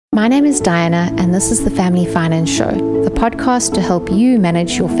My name is Diana, and this is the Family Finance Show, the podcast to help you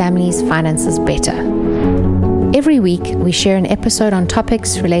manage your family's finances better. Every week, we share an episode on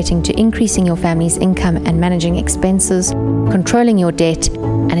topics relating to increasing your family's income and managing expenses, controlling your debt,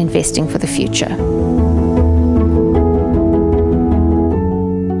 and investing for the future.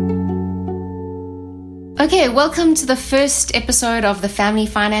 Okay, welcome to the first episode of the Family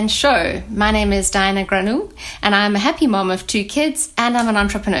Finance Show. My name is Diana Granu, and I'm a happy mom of 2 kids, and I'm an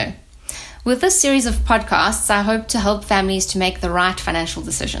entrepreneur. With this series of podcasts, I hope to help families to make the right financial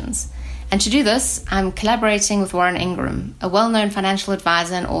decisions. And to do this, I'm collaborating with Warren Ingram, a well-known financial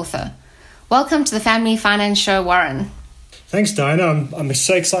advisor and author. Welcome to the Family Finance Show, Warren. Thanks, Diana. I'm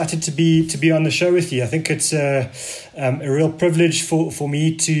so excited to be on the show with you. I think it's a real privilege for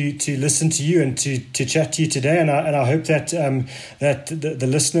me to listen to you and to chat to you today. And I hope that the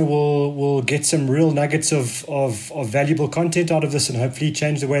listener will get some real nuggets of valuable content out of this and hopefully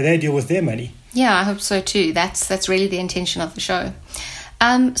change the way they deal with their money. Yeah, I hope so too. That's really the intention of the show.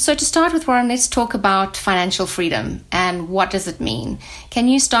 So to start with, Warren, let's talk about financial freedom and what does it mean? Can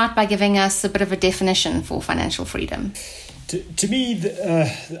you start by giving us a bit of a definition for financial freedom? To me,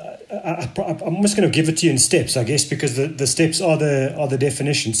 I'm just going to give it to you in steps, I guess, because the steps are the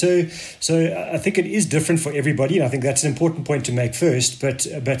definition. So I think it is different for everybody, and I think that's an important point to make first.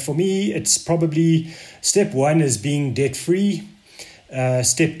 But for me, it's probably step 1 is being debt free.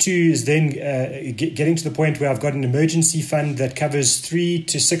 Step 2 is then getting to the point where I've got an emergency fund that covers 3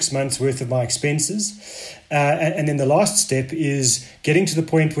 to 6 months worth of my expenses. And then the last step is getting to the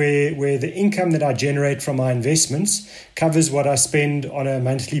point where the income that I generate from my investments covers what I spend on a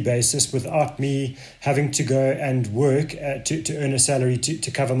monthly basis without me having to go and work to earn a salary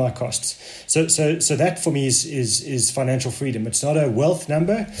to cover my costs. So that for me is financial freedom. It's not a wealth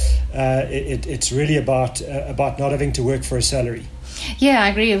number. It's really about not having to work for a salary. Yeah, I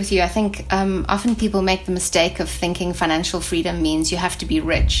agree with you. I think often people make the mistake of thinking financial freedom means you have to be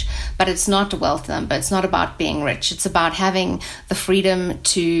rich, but it's not a wealth number. It's not about being rich. It's about having the freedom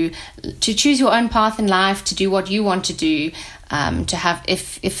to choose your own path in life, to do what you want to do, to have,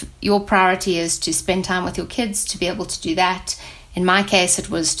 if your priority is to spend time with your kids, to be able to do that. In my case, it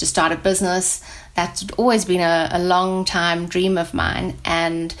was to start a business. That's always been a long time dream of mine.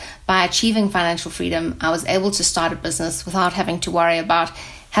 And by achieving financial freedom, I was able to start a business without having to worry about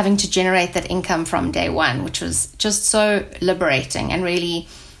having to generate that income from day one, which was just so liberating. And really,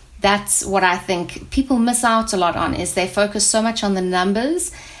 that's what I think people miss out a lot on, is they focus so much on the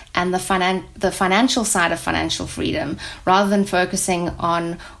numbers and the financial side of financial freedom, rather than focusing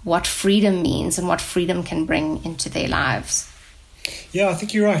on what freedom means and what freedom can bring into their lives. Yeah, I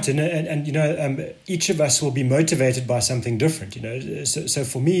think you're right, and you know, each of us will be motivated by something different. You know, so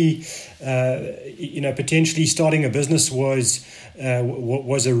for me, you know, potentially starting a business was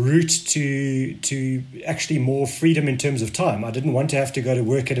a route to actually more freedom in terms of time. I didn't want to have to go to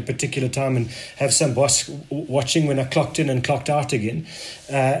work at a particular time and have some boss watching when I clocked in and clocked out again.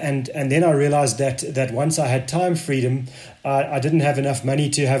 And then I realized that once I had time freedom, I didn't have enough money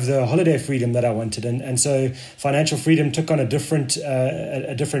to have the holiday freedom that I wanted, and so financial freedom took on a different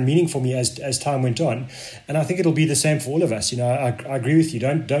meaning for me as time went on. And I think it'll be the same for all of us. You know, I agree with you.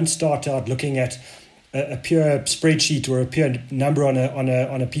 Don't start out looking at a pure spreadsheet or a pure number on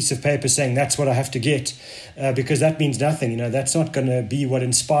a piece of paper saying that's what I have to get, because that means nothing. You know, that's not going to be what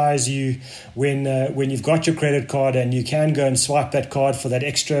inspires you when you've got your credit card and you can go and swipe that card for that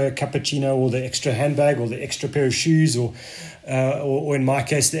extra cappuccino or the extra handbag or the extra pair of shoes or in my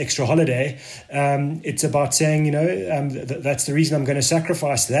case, the extra holiday. It's about saying, you know, that's the reason I'm going to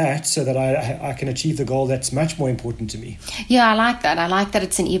sacrifice that so that I can achieve the goal that's much more important to me. Yeah, I like that. I like that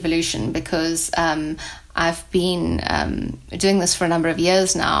it's an evolution, because I've been doing this for a number of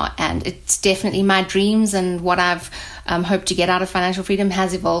years now, and it's definitely my dreams and what I've hoped to get out of financial freedom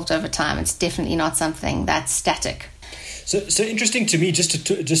has evolved over time. It's definitely not something that's static. So interesting to me, just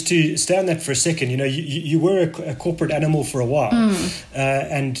to stay on that for a second. You know, you were a corporate animal for a while,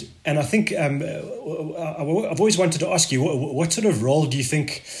 and I think I've always wanted to ask you, what sort of role do you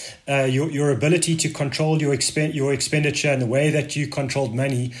think your ability to control your expenditure and the way that you controlled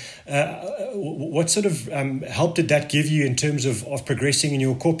money, what sort of help did that give you in terms of progressing in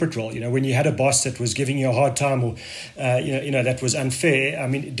your corporate role? You know, when you had a boss that was giving you a hard time, or you know that was unfair. I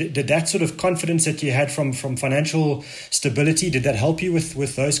mean, did that sort of confidence that you had from financial stability, did that help you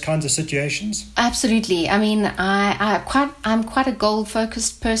with those kinds of situations? Absolutely. I mean, I'm quite a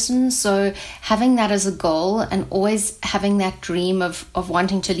goal-focused person, so having that as a goal and always having that dream of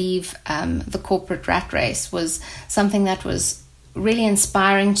wanting to leave the corporate rat race was something that was really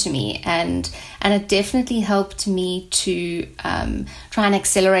inspiring to me, and it definitely helped me to try and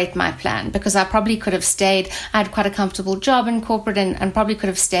accelerate my plan, because I probably could have stayed. I had quite a comfortable job in corporate, and probably could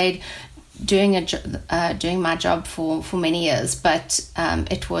have stayed doing my job for many years, but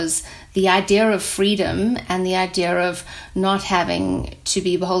it was the idea of freedom and the idea of not having to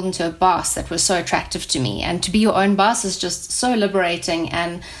be beholden to a boss that was so attractive to me. And to be your own boss is just so liberating,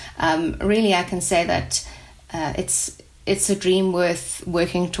 and really I can say that it's a dream worth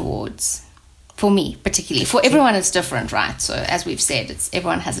working towards. For me particularly. For everyone it's different, right? So as we've said,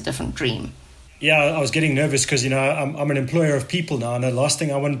 everyone has a different dream. Yeah, I was getting nervous because, I'm an employer of people now, and the last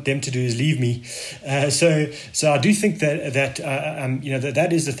thing I want them to do is leave me. So I do think that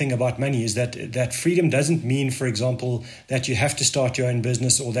is the thing about money, is that freedom doesn't mean, for example, that you have to start your own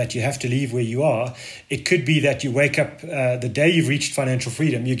business or that you have to leave where you are. It could be that you wake up the day you've reached financial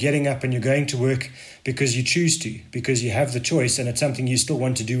freedom, you're getting up and you're going to work because you choose to, because you have the choice, and it's something you still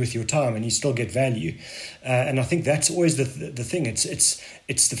want to do with your time, and you still get value. And I think that's always the thing.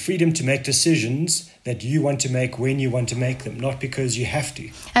 It's the freedom to make decisions that you want to make when you want to make them, not because you have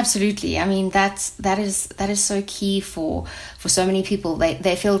to. Absolutely. I mean, that is so key for so many people.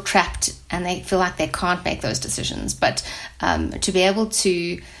 They feel trapped and they feel like they can't make those decisions. But to be able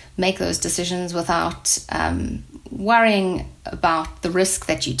to make those decisions without worrying about the risk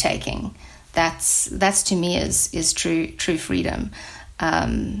that you're taking, that's to me is true freedom.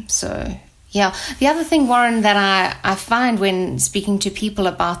 Yeah. The other thing, Warren, that I find when speaking to people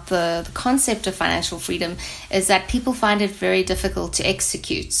about the concept of financial freedom is that people find it very difficult to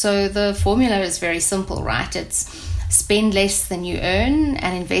execute. So the formula is very simple, right? It's spend less than you earn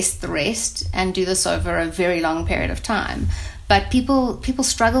and invest the rest, and do this over a very long period of time. But people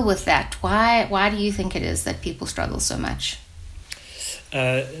struggle with that. Why do you think it is that people struggle so much?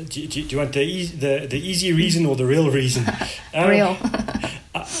 Do you want the easy reason or the real reason? Real.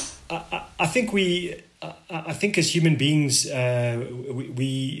 I think as human beings,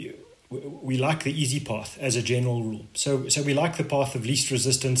 we like the easy path as a general rule. So we like the path of least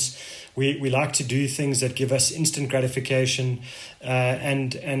resistance. We like to do things that give us instant gratification,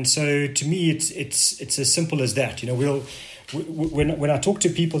 and so to me it's as simple as that. When I talk to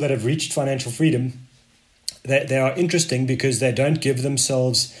people that have reached financial freedom, they are interesting because they don't give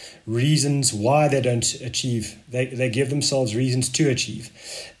themselves reasons why they don't achieve. They give themselves reasons to achieve.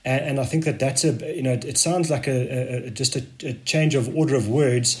 And I think that's it sounds like just a change of order of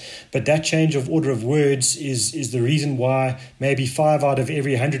words, but that change of order of words is the reason why maybe 5 out of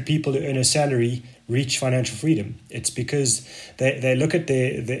every 100 people who earn a salary reach financial freedom. It's because they look at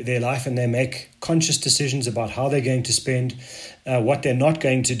their life and they make conscious decisions about how they're going to spend, what they're not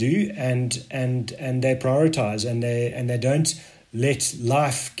going to do, and they prioritize, and they don't let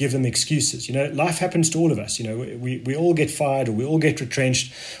life give them excuses. Life happens to all of us. We all get fired, or we all get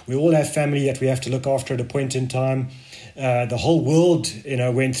retrenched. We all have family that we have to look after at a point in time. The whole world,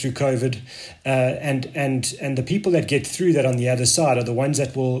 went through COVID, and the people that get through that on the other side are the ones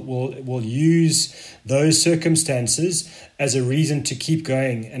that will use those circumstances as a reason to keep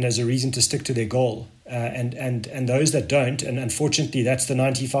going and as a reason to stick to their goal. And those that don't, and unfortunately that's the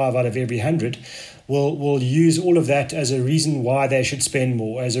 95 out of every 100, will use all of that as a reason why they should spend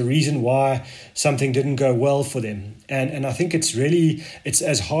more, as a reason why something didn't go well for them. And I think it's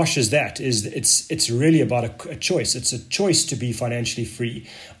as harsh as that. It's really about a choice. It's a choice to be financially free,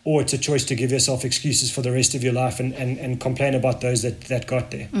 or it's a choice to give yourself excuses for the rest of your life and complain about those that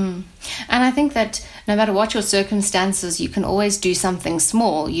got there. And I think that no matter what your circumstances, you can always do something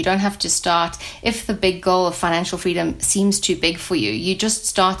small. You don't have to start, if the big goal of financial freedom seems too big for you, you just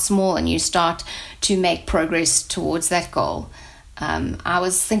start small and you start to make progress towards that goal. I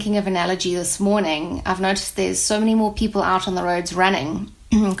was thinking of an analogy this morning. I've noticed there's so many more people out on the roads running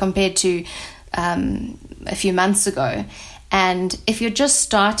compared to a few months ago. And if you're just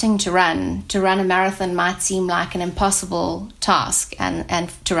starting to run a marathon might seem like an impossible task,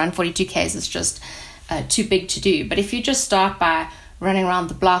 and to run 42 Ks is just too big to do. But if you just start by running around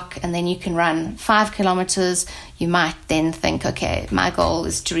the block, and then you can run 5 kilometers, you might then think, okay, my goal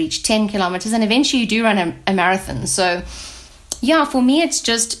is to reach 10 kilometers, and eventually you do run a marathon. So yeah, for me, it's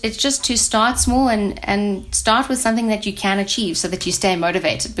just to start small and start with something that you can achieve so that you stay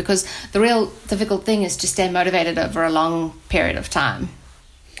motivated, because the real difficult thing is to stay motivated over a long period of time.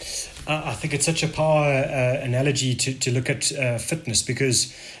 I think it's such a power analogy to look at fitness,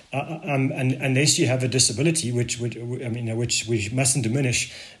 because unless you have a disability, which we mustn't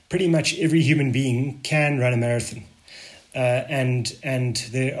diminish, pretty much every human being can run a marathon. and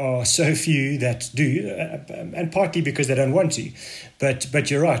there are so few that do, and partly because they don't want to. But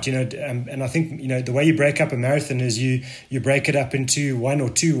you're right, and I think the way you break up a marathon is you break it up into 1 or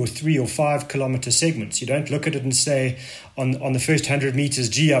 2 or 3 or 5 kilometer segments. You don't look at it and say on the first 100 meters,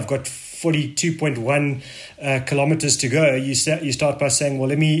 gee, I've got 42.1 kilometers to go. You start by saying, well,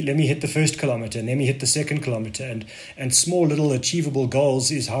 let me hit the first kilometer, and let me hit the second kilometer, and small little achievable goals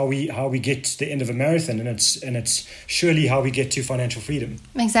is how we get to the end of a marathon, and it's surely how we get to financial freedom.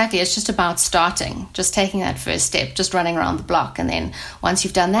 Exactly. It's just about starting, just taking that first step, just running around the block, and then once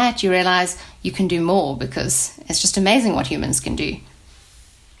you've done that, you realize you can do more, because it's just amazing what humans can do.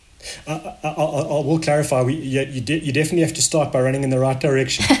 I will clarify. You definitely have to start by running in the right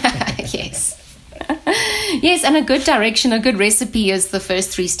direction. Yes. Yes, and a good direction, a good recipe is the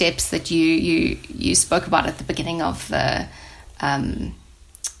first 3 steps that you spoke about at the beginning of the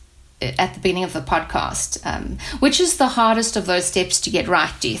podcast. Which is the hardest of those steps to get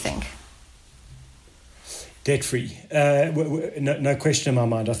right, do you think? Debt-free, no question in my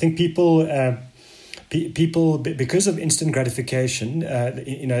mind. I think people, because of instant gratification,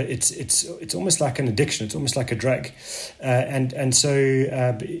 it's almost like an addiction. It's almost like a drug, and so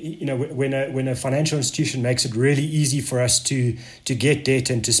when a financial institution makes it really easy for us to get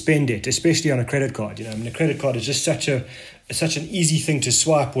debt and to spend debt, especially on a credit card. A credit card is just such an easy thing to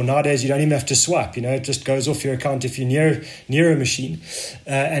swipe, or nowadays you don't even have to swipe. It just goes off your account if you're near a machine,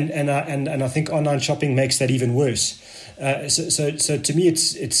 and I think online shopping makes that even worse. So to me,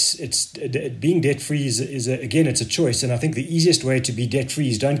 it's being debt free is again, it's a choice, and I think the easiest way to be debt free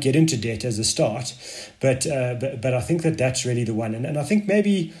is don't get into debt as a start, but I think that's really the one, and I think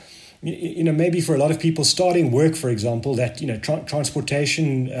maybe for a lot of people starting work, for example, that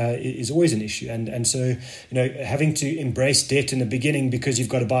transportation is always an issue, and so having to embrace debt in the beginning because you've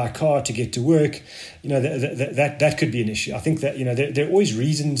got to buy a car to get to work, that could be an issue. I think that there are always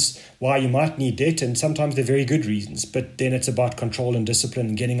reasons why you might need debt, and sometimes they're very good reasons, but then it's about control and discipline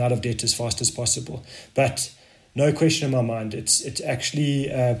and getting out of debt as fast as possible. But no question in my mind, it's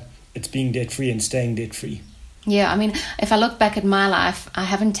actually it's being debt free and staying debt free. Yeah, I mean, if I look back at my life, I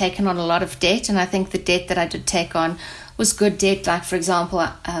haven't taken on a lot of debt, and I think the debt that I did take on was good debt. Like, for example,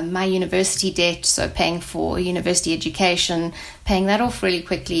 my university debt, so paying for university education, paying that off really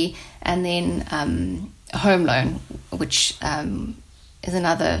quickly, and then a home loan, which is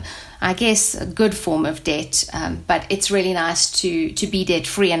another, I guess, a good form of debt. But it's really nice to be debt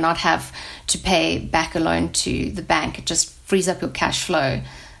free and not have to pay back a loan to the bank. It just frees up your cash flow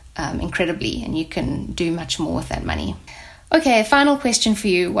incredibly, and you can do much more with that money. Okay, final question for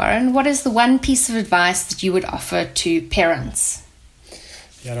you, Warren. What is the one piece of advice that you would offer to parents?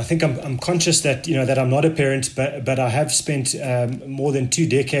 Yeah, and I think I'm conscious that that I'm not a parent, but I have spent more than 2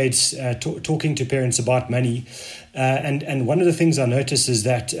 decades talking to parents about money, and one of the things I notice is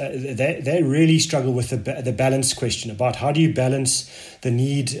that they really struggle with the balance question about how do you balance the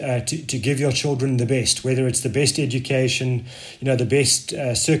need to give your children the best, whether it's the best education, the best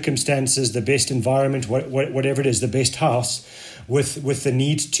circumstances, the best environment, whatever it is, the best house, with the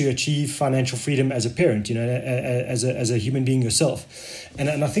need to achieve financial freedom as a parent, as a human being yourself.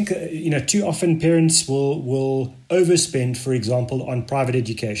 And I think, too often parents will overspend, for example, on private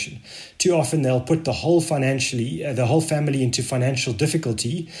education. Too often they'll put the whole family into financial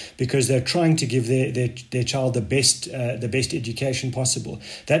difficulty because they're trying to give their child the best education possible.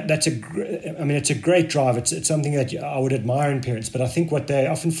 It's a great drive. It's something that I would admire in parents. But I think what they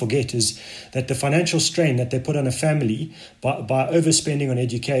often forget is that the financial strain that they put on a family by overspending on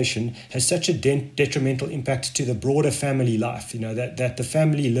education has such a detrimental impact to the broader family life. That the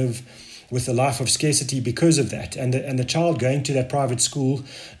family live with a life of scarcity because of that, and the child going to that private school,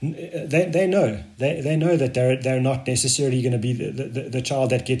 they know that they're not necessarily going to be the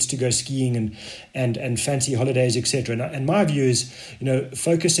child that gets to go skiing and fancy holidays, etc. And my view is,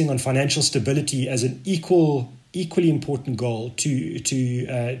 focusing on financial stability as an equally important goal to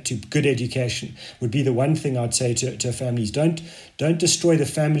good education would be the one thing I'd say to families. Don't destroy the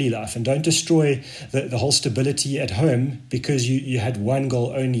family life, and don't destroy the whole stability at home because you had one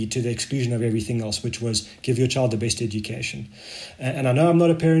goal only to the exclusion of everything else, which was give your child the best education. And I know I'm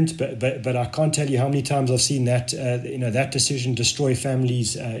not a parent, but I can't tell you how many times I've seen that that decision destroy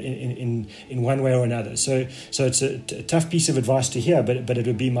families in one way or another. So it's a tough piece of advice to hear, but it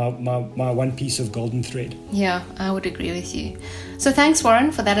would be my one piece of golden thread. Yeah, I would agree with you. So thanks,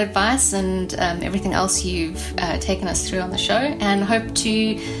 Warren, for that advice and everything else you've taken us through on the show, and hope to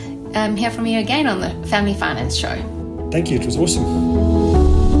hear from you again on the Family Finance Show. Thank you. It was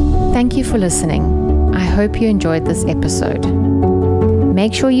awesome. Thank you for listening. I hope you enjoyed this episode.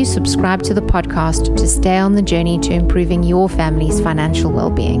 make sure you subscribe to the podcast to stay on the journey to improving your family's financial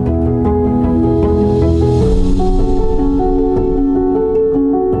well-being.